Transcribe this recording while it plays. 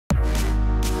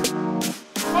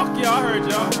Fuck yeah, I heard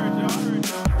y'all.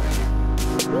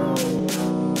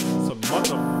 Some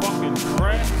motherfucking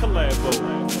trash collabo.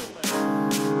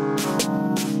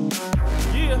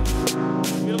 Yeah,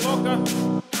 get a loca.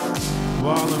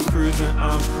 While I'm cruising,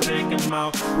 I'm thinking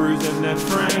about bruising that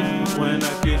frame. When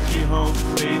I get you home,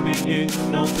 baby, it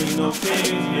won't be no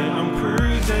pain. Yeah, I'm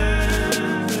cruising.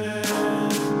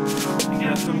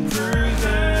 Yes, I'm cruising.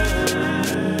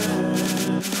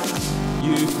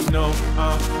 You know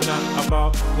I'm not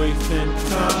about wasting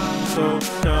time, so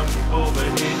come over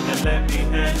here and let me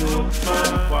handle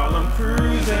mine while I'm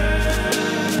cruising.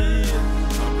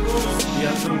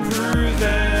 Yes, I'm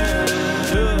cruising.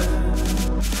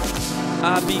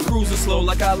 I be cruising slow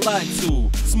like I like to.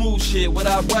 Smooth shit what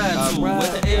I ride to.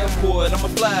 At the airport, I'm a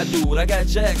fly dude. I got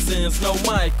Jackson's, no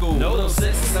Michael. No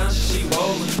sexy sound, she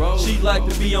rollin'. She like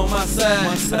to be on my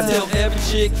side. I tell every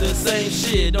chick the same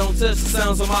shit. Don't touch the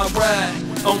sounds of my ride.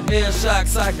 On air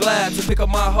shocks, I glide to pick up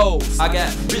my hoes. I got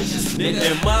bitches, nigga,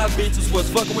 and my bitches was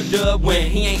fucking with Dub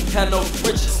when he ain't had no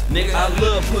riches, nigga. I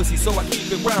love pussy, so I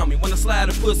keep it round me. When I slide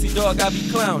a pussy, dog, I be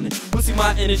clowning. Pussy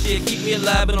my energy, it keep me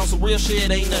alive, and on some real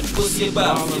shit, ain't nothing pussy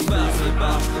about me.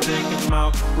 Thinking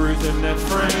about bruising that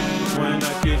frame. When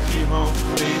I get you home,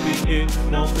 baby, it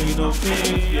won't be no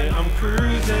pain. Yeah, I'm cruising.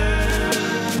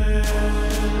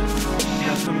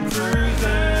 Yes, I'm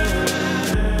cruising.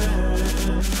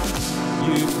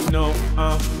 You know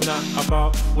I'm not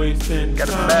about wasting time. Got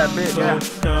a bad bitch, yeah.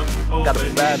 Got a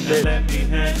bad bitch. Let me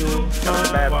handle got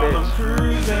a bad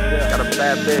bitch. Yeah, got a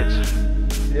bad bitch.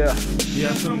 Yeah.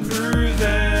 Yes, I'm cruising.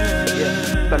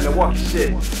 Yeah. Let me walk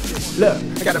shit. Look,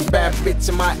 I got a bad bitch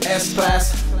in my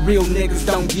S-class. Real niggas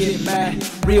don't get mad.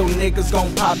 Real niggas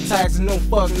gon' pop tags and no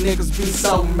fuck niggas be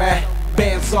so mad.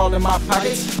 Bands all in my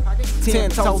pockets.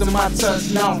 10 toes in my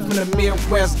touch now. From the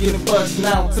Midwest getting bust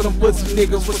now. Till them pussy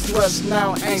niggas was flushed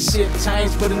now. Ain't shit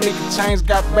changed, but a nigga changed.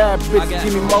 Got bad bitches,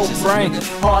 give me more brain.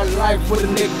 Hard life with a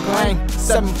nigga claim.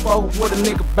 7-4 with a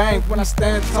nigga bang. When I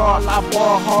stand tall, I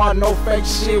ball hard. No fake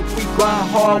shit, we grind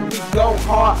hard. We go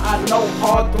hard, I know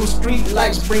hard. Through street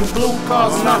lights, bring blue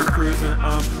cars. When I'm cruising,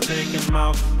 I'm thinking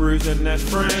about bruising that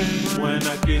frame. When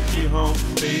I get you home,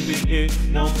 baby, it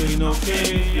won't be no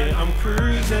pain. Yeah, I'm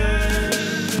cruising.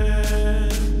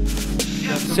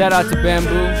 Shout out to Bamboo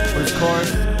for his chorus.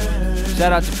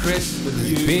 Shout out to Chris for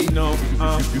his beat.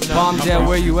 Palmdale,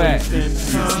 where you at?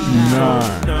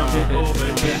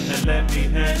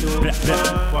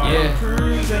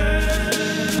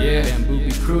 Yeah, Bamboo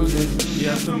be cruising.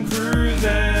 Yes, I'm cruising.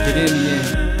 KID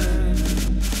NDN.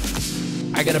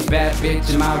 I got a bad bitch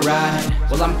in my ride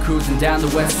while I'm cruising down the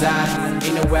west side.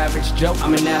 Ain't no average Joe,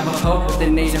 I'm a Navajo with the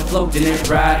native flow, didn't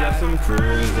ride. Yes, I'm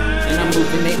cruising. And I'm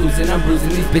moving, they oozing, I'm bruising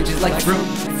these bitches like fruit.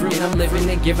 And I'm living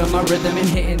and giving my rhythm and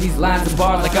hitting these lines of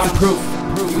bars like I'm proof.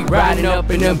 We riding up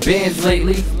in them bands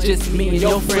lately, just me and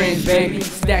your friends, baby.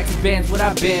 Stacks of bands, what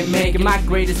I've been making. My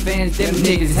greatest fans, them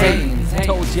niggas hating.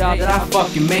 Told y'all that I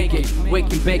fucking make it. Wake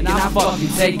and bake and I fucking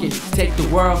take it. Take the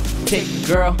world, take the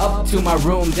girl up to my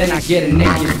room, then I get it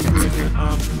naked.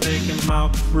 I'm thinking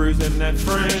about bruising that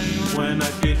frame. When I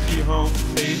get you home,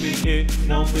 baby, it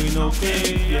won't be no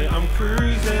pain. Yeah, I'm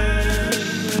cruising.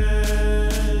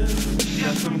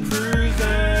 Yes, I'm cruising.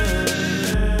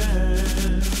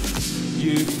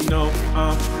 You know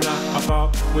I'm not about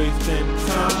wasting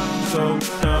time, so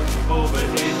come over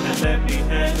here and let me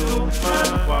handle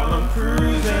mine while I'm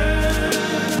cruising.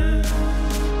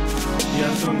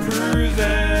 Yes, I'm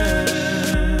cruising.